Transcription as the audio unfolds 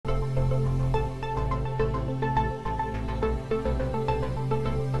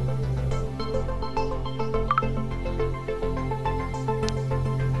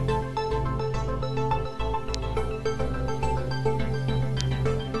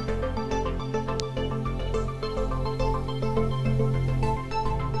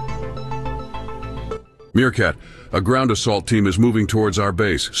Meerkat, a ground assault team is moving towards our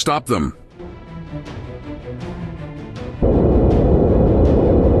base. Stop them!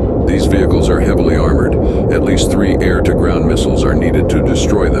 These vehicles are heavily armored. At least 3 air-to-ground missiles are needed to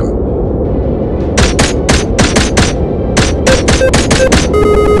destroy them.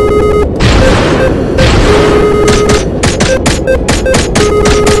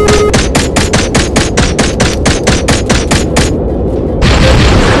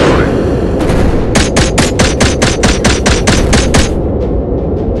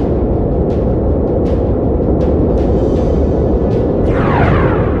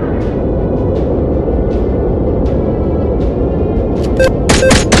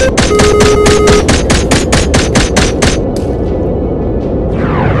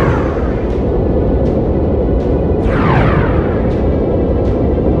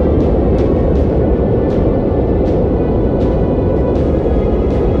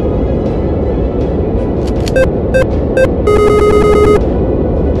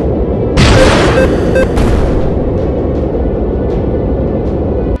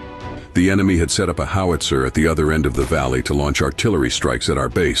 The enemy had set up a howitzer at the other end of the valley to launch artillery strikes at our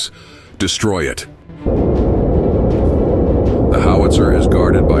base. Destroy it. The howitzer is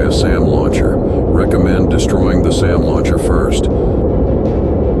guarded by a SAM launcher. Recommend destroying the SAM launcher first.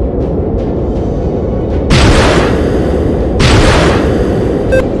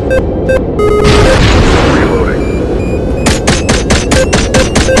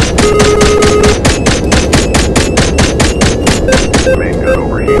 Main gun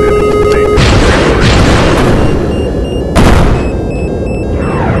overheated.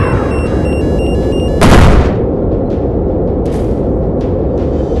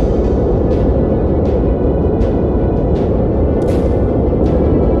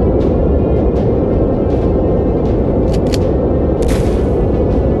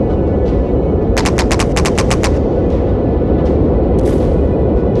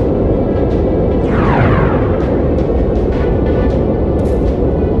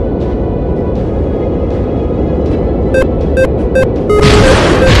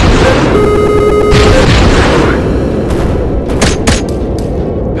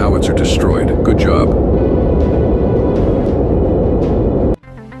 Howitzer destroyed. Good job.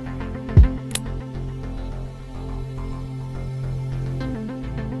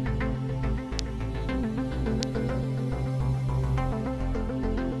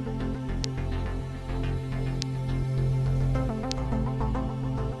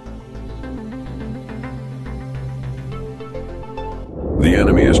 The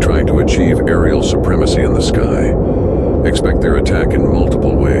enemy is trying to achieve aerial supremacy in the sky. Expect their attack in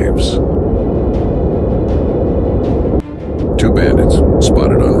multiple waves. 2 bandits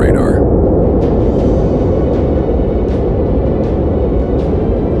spotted on radar.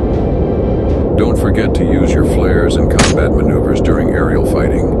 Don't forget to use your flares and combat maneuvers during aerial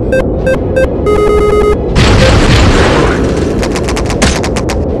fighting.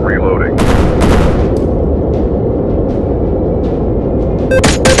 Reloading.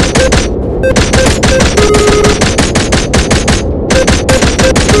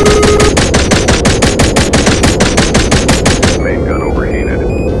 Main gun overheated.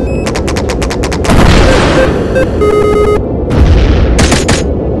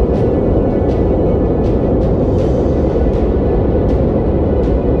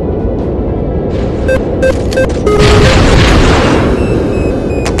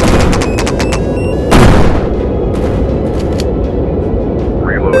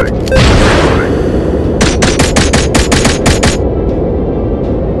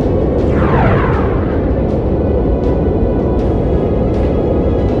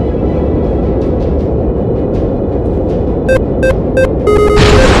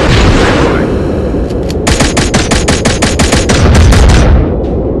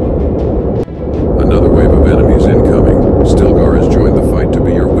 Another wave of enemies incoming. Stilgar has joined the fight to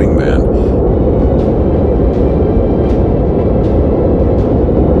be your wingman.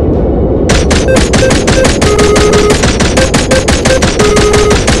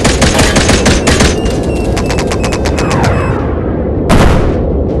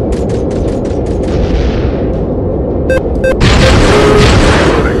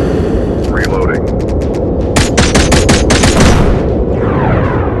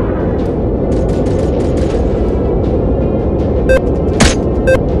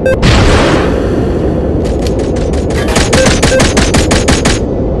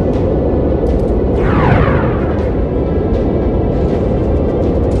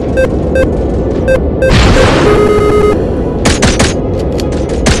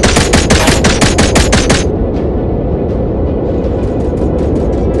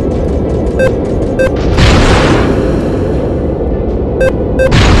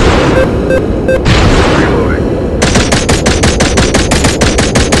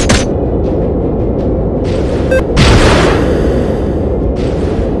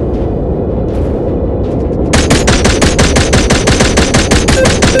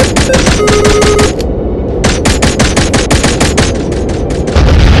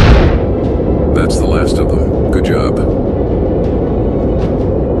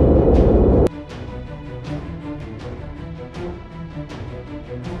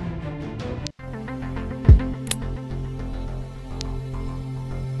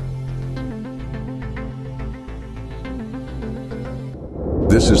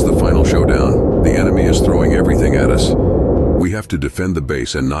 This is the final showdown. The enemy is throwing everything at us. We have to defend the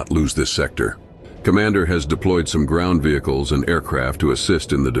base and not lose this sector. Commander has deployed some ground vehicles and aircraft to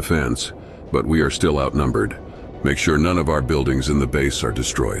assist in the defense, but we are still outnumbered. Make sure none of our buildings in the base are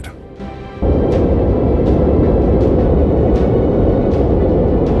destroyed.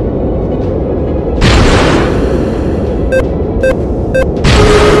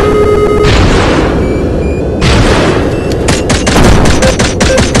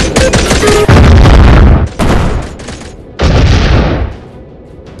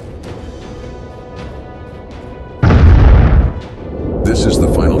 This is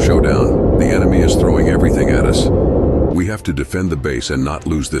the final showdown. The enemy is throwing everything at us. We have to defend the base and not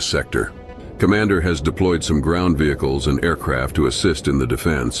lose this sector. Commander has deployed some ground vehicles and aircraft to assist in the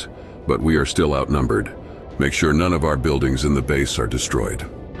defense, but we are still outnumbered. Make sure none of our buildings in the base are destroyed.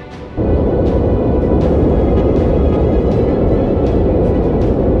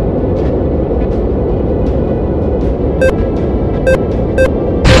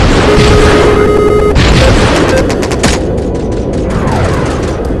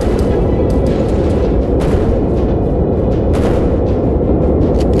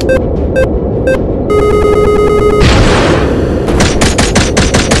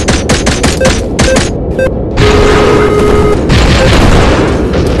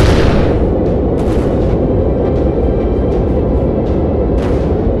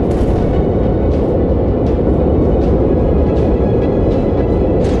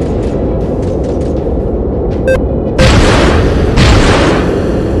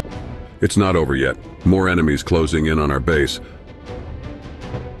 It's not over yet. More enemies closing in on our base.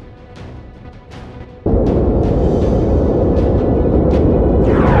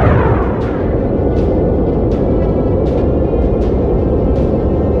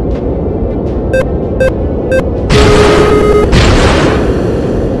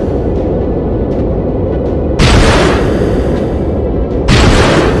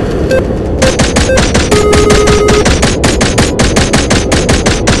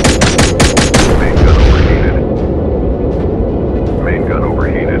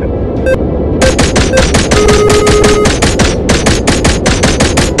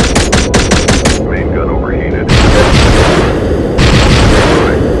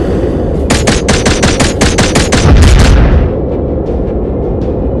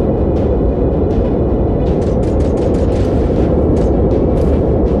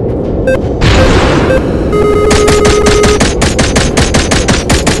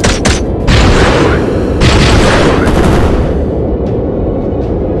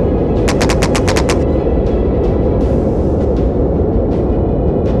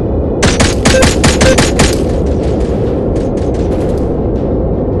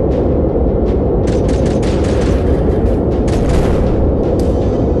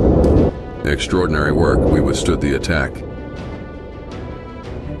 Extraordinary work. We withstood the attack.